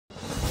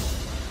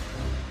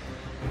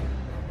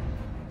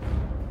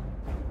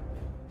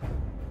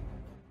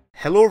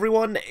Hello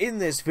everyone, in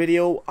this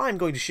video I'm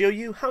going to show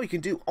you how you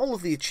can do all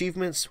of the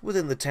achievements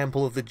within the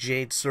Temple of the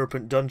Jade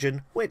Serpent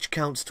dungeon, which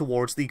counts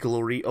towards the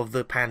glory of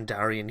the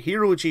Pandarian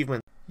hero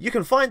achievement. You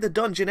can find the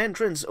dungeon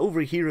entrance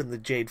over here in the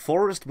Jade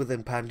Forest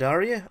within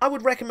Pandaria. I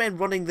would recommend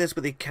running this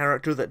with a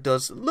character that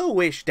does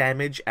lowish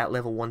damage at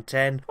level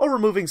 110, or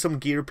removing some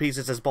gear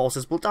pieces, as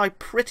bosses will die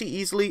pretty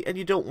easily and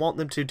you don't want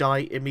them to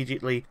die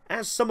immediately,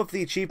 as some of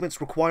the achievements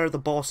require the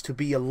boss to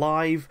be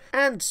alive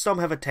and some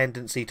have a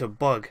tendency to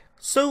bug.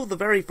 So the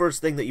very first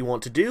thing that you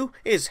want to do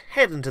is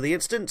head into the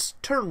instance,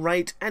 turn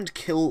right and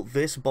kill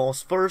this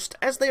boss first,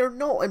 as they are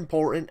not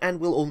important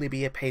and will only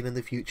be a pain in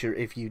the future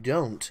if you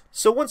don't.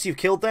 So once you've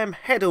killed them,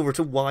 head over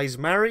to Wise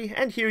Mary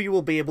and here you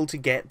will be able to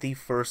get the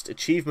first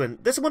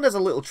achievement. This one is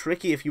a little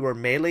tricky if you are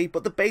melee,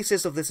 but the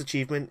basis of this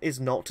achievement is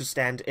not to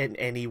stand in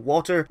any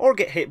water or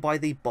get hit by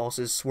the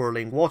boss's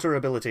swirling water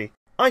ability.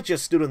 I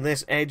just stood on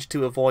this edge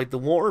to avoid the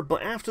water,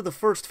 but after the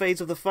first phase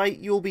of the fight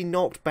you'll be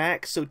knocked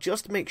back, so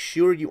just make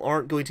sure you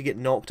aren't going to get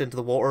knocked into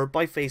the water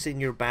by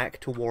facing your back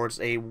towards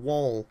a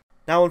wall.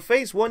 Now in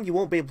phase 1 you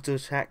won't be able to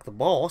attack the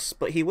boss,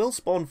 but he will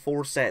spawn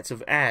 4 sets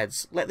of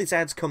ads. Let these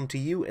ads come to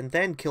you and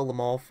then kill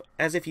them off,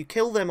 as if you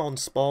kill them on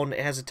spawn it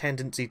has a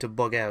tendency to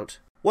bug out.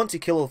 Once you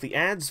kill all the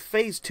ads,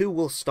 phase 2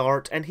 will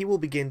start and he will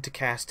begin to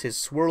cast his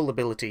swirl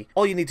ability.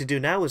 All you need to do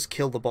now is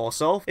kill the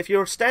boss off. If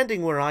you're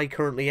standing where I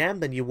currently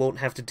am, then you won't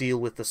have to deal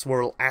with the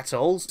swirl at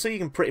all, so you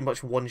can pretty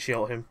much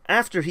one-shot him.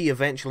 After he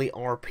eventually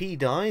RP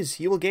dies,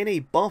 you will gain a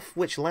buff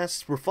which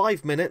lasts for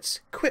 5 minutes,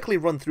 quickly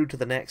run through to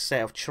the next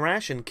set of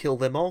trash and kill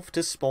them off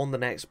to spawn the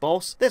next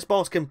boss. This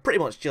boss can pretty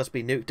much just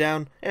be nuked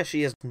down, as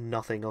she is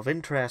nothing of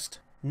interest.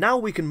 Now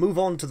we can move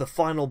on to the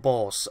final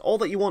boss. All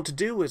that you want to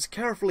do is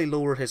carefully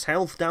lower his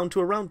health down to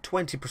around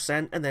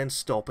 20% and then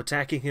stop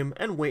attacking him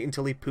and wait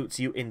until he puts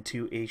you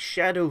into a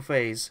shadow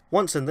phase.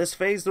 Once in this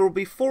phase there will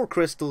be 4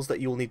 crystals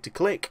that you will need to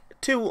click,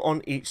 2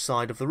 on each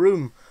side of the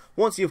room.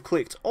 Once you've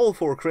clicked all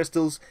 4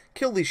 crystals,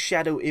 kill the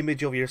shadow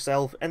image of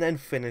yourself and then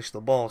finish the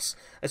boss.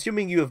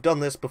 Assuming you have done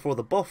this before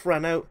the buff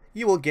ran out,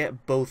 you will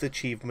get both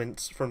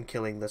achievements from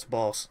killing this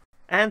boss.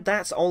 And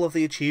that's all of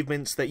the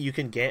achievements that you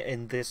can get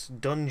in this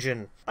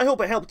dungeon. I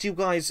hope it helped you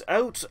guys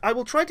out. I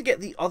will try to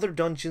get the other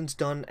dungeons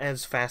done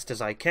as fast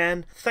as I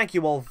can. Thank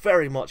you all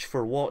very much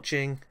for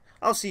watching.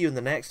 I'll see you in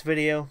the next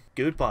video.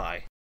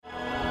 Goodbye.